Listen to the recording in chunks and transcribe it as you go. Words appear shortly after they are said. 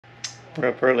We're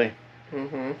up early.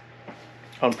 Mm-hmm.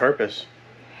 On purpose.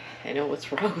 I know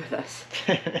what's wrong with us.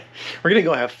 We're gonna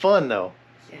go have fun though.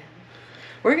 Yeah.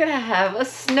 We're gonna have a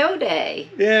snow day.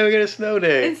 Yeah, we got a snow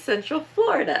day. In Central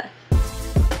Florida.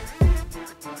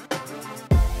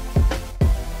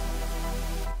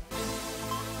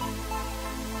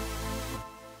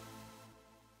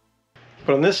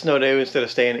 But on this snow day, instead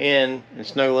of staying in and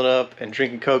snuggling up and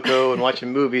drinking cocoa and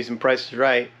watching movies and Price is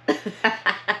Right.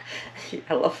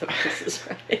 I love the Price is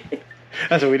Right.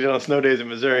 That's what we did on snow days in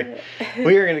Missouri.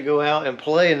 We are going to go out and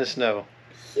play in the snow.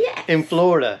 Yes. In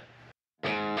Florida.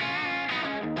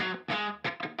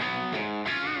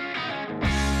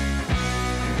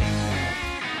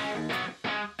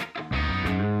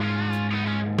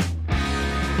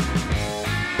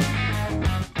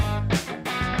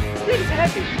 It's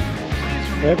heavy.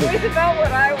 It's about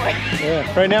what I want.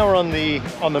 Yeah. Right now we're on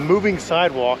the moving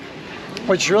sidewalk,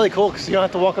 which is really cool because you don't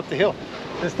have to walk up the hill.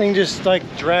 This thing just like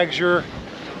drags your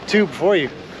tube for you.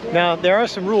 Now there are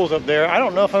some rules up there. I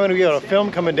don't know if I'm going to be able to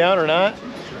film coming down or not,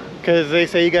 because they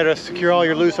say you got to secure all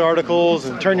your loose articles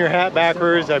and turn your hat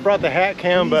backwards. I brought the hat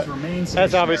cam, but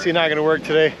that's obviously not going to work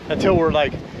today until we're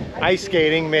like ice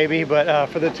skating maybe. But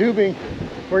for the tubing,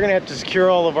 we're going to have to secure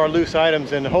all of our loose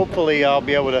items, and hopefully I'll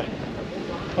be able to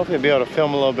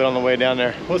film a little bit on the way down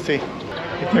there. We'll see.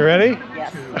 You ready?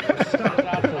 Yes.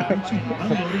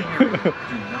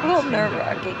 A little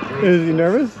nerve-wracking. Is he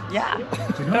nervous? Yeah. I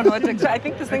don't know what to expect. I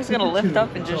think this thing's gonna lift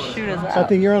up and just shoot us out. I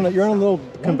think you're on a little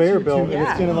conveyor belt, and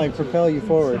it's gonna like propel you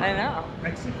forward. I know.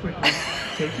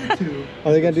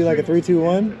 Are they gonna do like a 3, 2,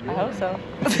 1? I hope so.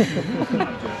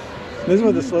 This is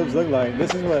what the slopes look like.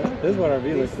 This is what our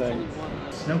view looks like.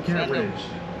 Snowcat Ridge.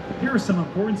 Here are some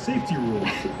important safety rules.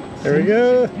 There we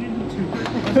go.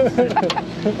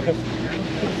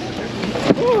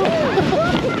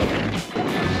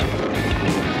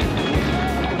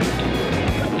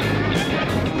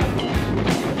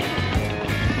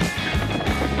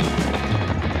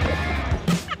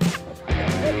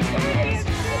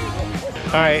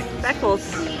 All right.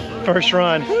 Speckles. First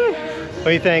run. What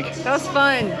do you think? That was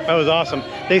fun. That was awesome.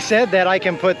 They said that I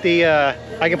can put the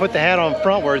hat on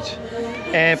frontwards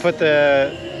and put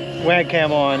the wag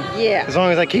cam on. Yeah. As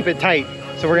long as I keep it tight.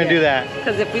 So we're gonna do that.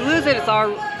 Because if we lose it, it's our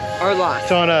loss.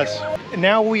 It's on us.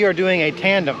 Now we are doing a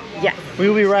tandem. Yes. We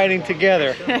will be riding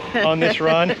together on this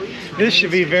run. This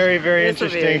should be very, very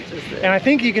interesting. And I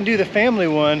think you can do the family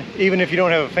one even if you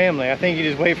don't have a family. I think you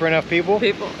just wait for enough people.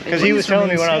 Because he was telling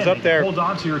me when I was up there, hold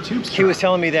on to your tube strap. he was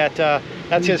telling me that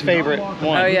that's his favorite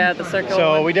one. Oh yeah, the circle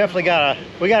So one. we definitely gotta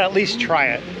at least try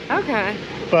it. Okay.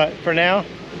 But for now,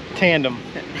 tandem.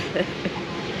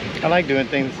 I like doing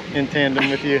things in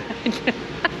tandem with you.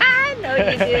 I know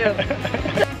you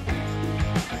do.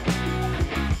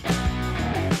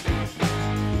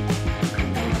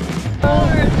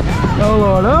 Oh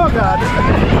Lord, oh God.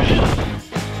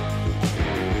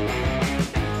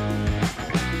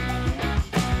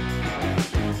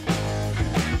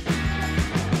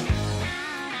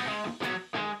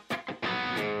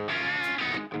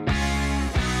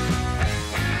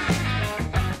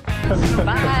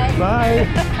 Bye. Bye.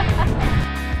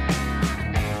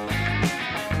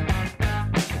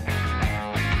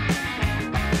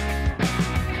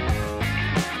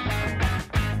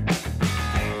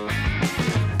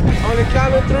 On the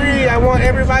count of 3, I want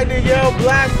everybody to yell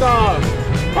blast off.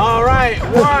 All right,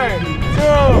 1,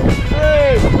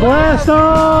 2, 3. Blast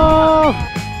off!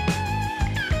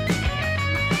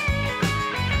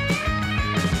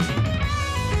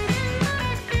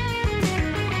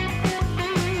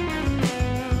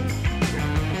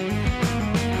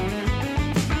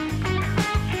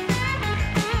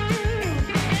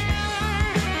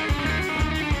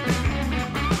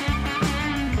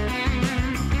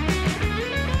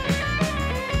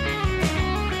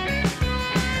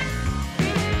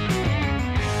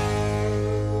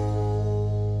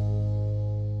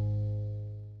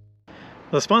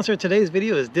 The sponsor of today's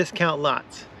video is Discount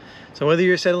Lots. So whether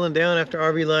you're settling down after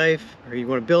RV life, or you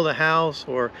want to build a house,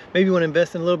 or maybe you want to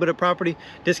invest in a little bit of property,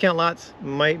 Discount Lots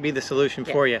might be the solution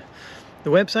for you. The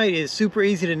website is super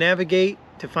easy to navigate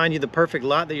to find you the perfect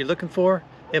lot that you're looking for.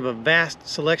 They have a vast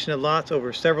selection of lots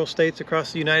over several states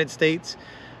across the United States.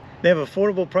 They have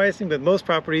affordable pricing with most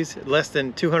properties at less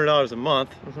than $200 a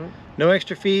month. No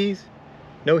extra fees,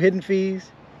 no hidden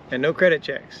fees, and no credit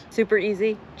checks. Super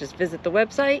easy. Just visit the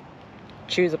website,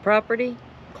 choose a property,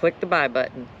 click the buy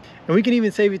button. And we can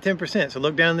even save you 10%. So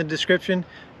look down in the description,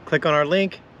 click on our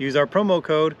link, use our promo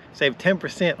code, save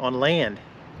 10% on land.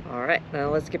 All right, now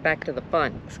let's get back to the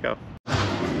fun. Let's go.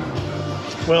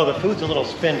 Well, the food's a little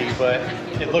spendy, but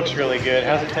it looks really good.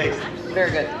 How's it taste?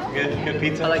 Very good. Good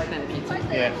pizza? I like thin pizza.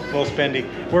 Yeah, a little spendy.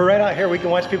 We're right out here. We can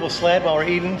watch people sled while we're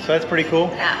eating, so that's pretty cool.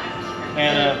 Yeah.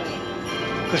 And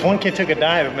this one kid took a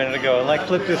dive a minute ago and like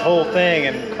flipped this whole thing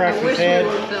and cracked his head. I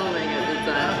wish we were filming at the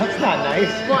time. That's not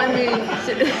nice. Well, I mean,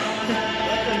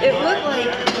 it looked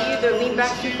like he either leaned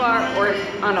back too far or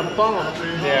on a bump.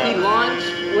 Yeah. He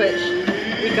launched, which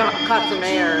we caught some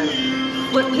air and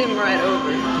flipped him right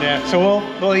over. Yeah, so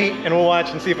we'll eat and we'll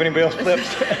watch and see if anybody else flips.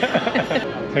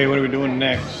 Hey, what are we doing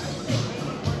next?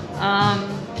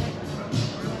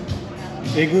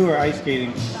 Igloo or ice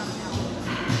skating?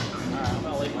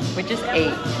 We just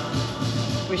ate.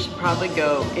 We should probably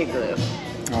go igloo.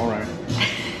 All right.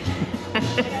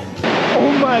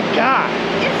 Oh my God!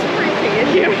 It's freezing in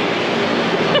here.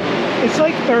 It's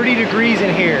like 30 degrees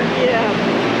in here. Yeah.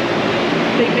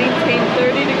 They maintain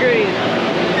 30 degrees.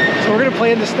 So we're gonna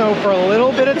play in the snow for a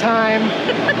little bit of time.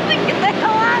 Get the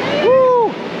hell out of here. Woo!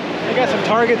 I got some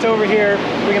targets over here.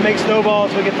 We can make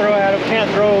snowballs we can throw at them. Can't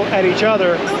throw at each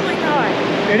other. Oh my God.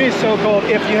 It is so cold.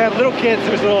 If you have little kids,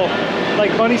 there's little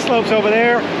like bunny slopes over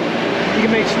there. You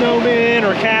can make snowmen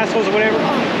or castles or whatever.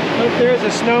 But if there's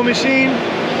a snow machine,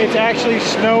 it's actually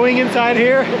snowing inside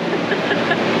here.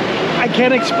 I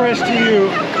can't express to you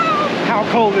how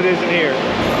cold it is in here.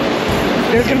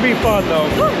 It's gonna be fun though.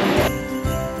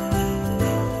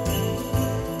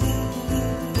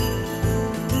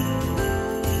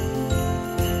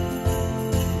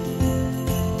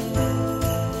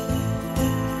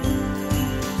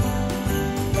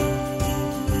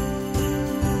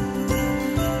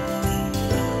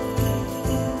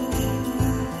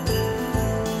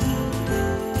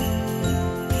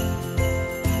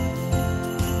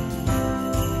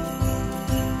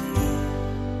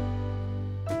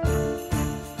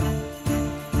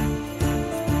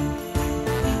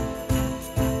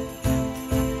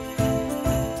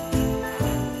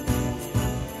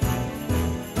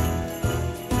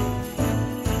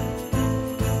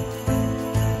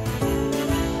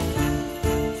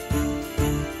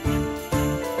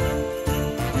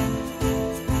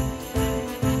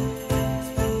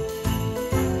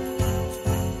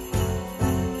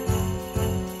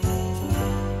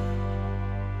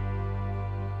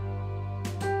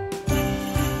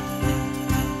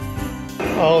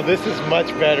 Oh, this is much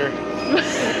better.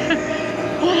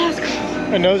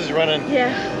 My nose is running. Yeah.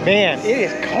 Man, it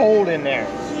is cold in there.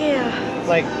 Yeah.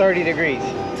 Like 30 degrees.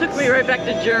 Took me right back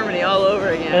to Germany all over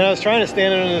again. And I was trying to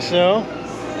stand in the snow,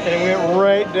 and it went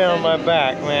right down my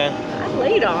back, man. I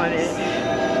laid on it.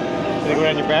 Did it go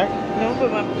down your back? No,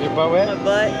 but Is your butt wet? my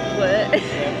butt wet.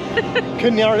 Yeah.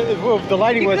 Couldn't, well, the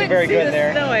lighting wasn't very good in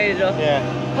there. Snow angel.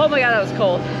 Yeah. Oh my God, that was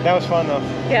cold. That was fun though.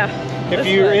 Yeah. If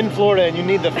you're in Florida and you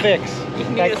need the fix,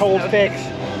 need that a cold snow fix,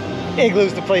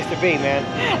 Igloo's the place to be, man.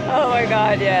 Oh my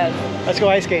God, yes. Let's go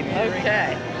ice skating.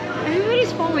 Okay.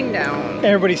 Everybody's falling down.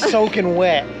 Everybody's soaking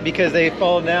wet because they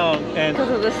fall down and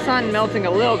Because of the sun melting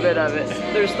a little bit of it.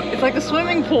 It's like a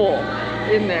swimming pool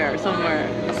in there somewhere.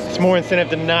 it's more incentive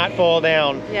to not fall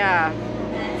down. Yeah.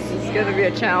 It's gonna be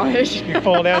a challenge. You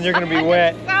fall down, you're gonna be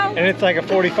wet. And it's like a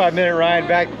 45-minute ride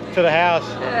back to the house.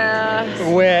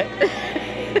 Yeah. Wet.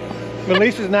 But at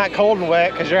least it's not cold and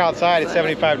wet because you're outside at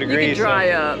 75 degrees. You can dry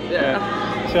up,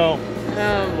 yeah. So,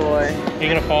 Oh boy. you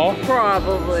gonna fall?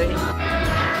 Probably.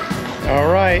 All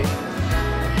right.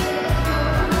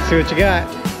 See what you got.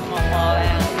 I'm gonna fall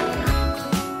down.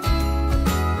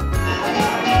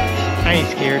 I ain't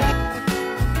scared.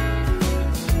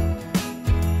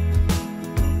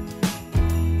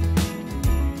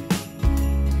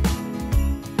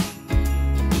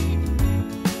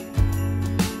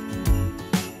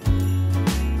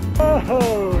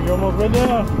 Oh, you almost went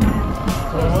down.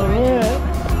 Almost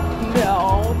went.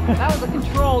 No, that was a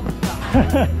controlled stop.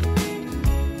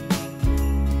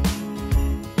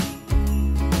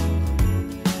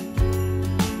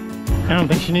 I don't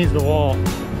think she needs the wall.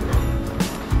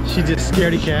 She just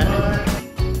scaredy cat.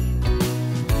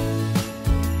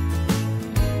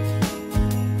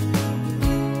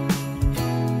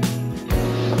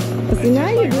 See, now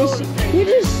you're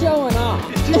just showing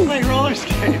off. It's just like roller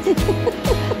skates.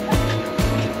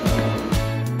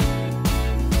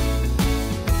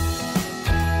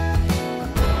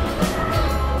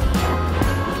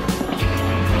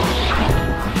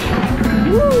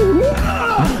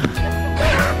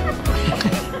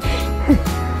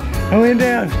 I went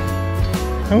down.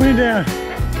 I went down.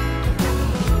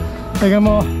 Like I'm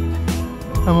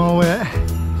all wet.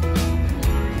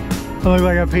 I look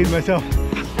like I peed myself.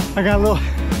 I got a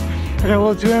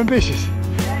little too ambitious.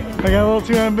 I got a little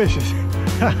too ambitious.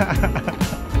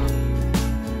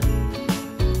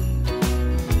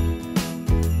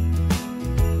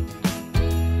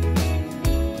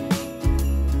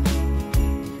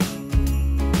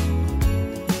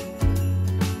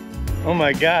 Oh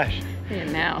my gosh. Yeah,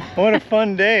 now. What a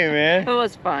fun day, man. It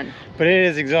was fun. But it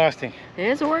is exhausting. It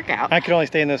is a workout. I could only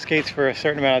stay in those skates for a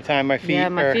certain amount of time. My feet Yeah,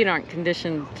 my feet aren't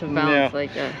conditioned to balance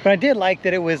like that. But I did like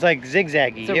that it was like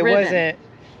zigzaggy. It wasn't,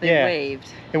 they waved.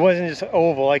 It wasn't just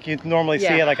oval like you normally see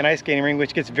at like an ice skating ring,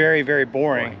 which gets very, very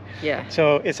boring. Yeah.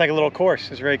 So it's like a little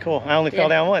course. It's very cool. I only fell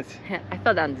down once. I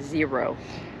fell down 0.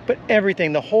 But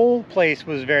everything, the whole place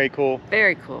was very cool.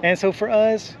 Very cool. And so for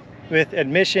us, with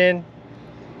admission,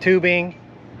 tubing,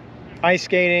 ice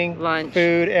skating, lunch,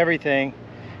 food, everything,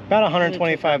 about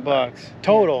 125 bucks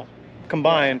total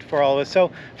combined for all of us.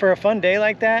 So for a fun day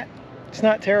like that, it's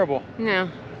not terrible. No,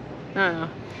 no,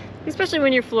 especially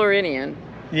when you're Floridian.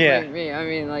 Yeah. Like me. I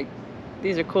mean, like,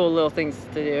 these are cool little things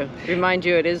to do. Remind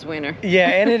you it is winter. Yeah,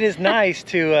 and it is nice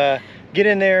to get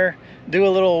in there, do a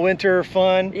little winter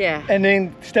fun, and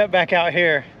then step back out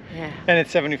here. Yeah. And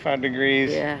it's 75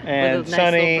 degrees and with a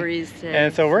sunny. nice little breeze today.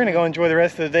 And so we're gonna go enjoy the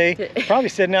rest of the day, probably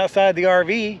sitting outside the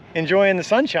RV, enjoying the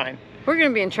sunshine. We're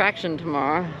gonna be in traction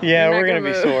tomorrow. Yeah, we're gonna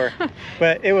be sore.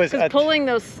 But it was pulling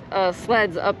those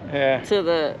sleds up to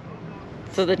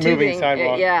the tubing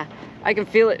sidewalk. Yeah, I can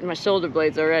feel it in my shoulder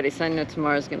blades already, so I know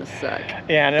tomorrow's gonna suck.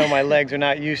 Yeah, I know my legs are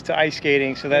not used to ice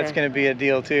skating, so that's gonna be a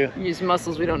deal too. Use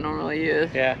muscles we don't normally use.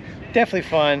 Yeah, definitely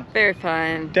fun. Very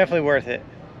fun. Definitely worth it.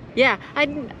 Yeah, I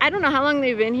don't know how long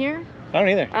they've been here. I don't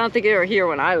either. I don't think they were here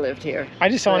when I lived here. I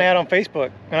just saw an ad on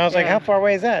Facebook, and I was like, how far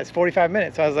away is that? It's 45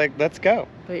 minutes. So I was like, let's go.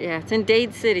 But yeah, it's in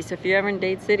Dade City, so if you're ever in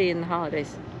Dade City in the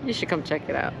holidays, you should come check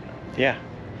it out. Yeah,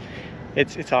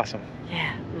 it's awesome.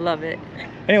 Yeah, love it.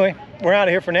 Anyway, we're out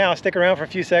of here for now. Stick around for a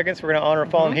few seconds. We're going to honor a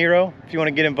fallen hero. If you want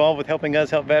to get involved with helping us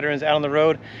help veterans out on the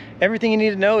road, everything you need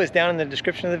to know is down in the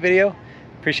description of the video.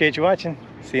 Appreciate you watching.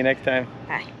 See you next time.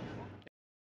 Bye.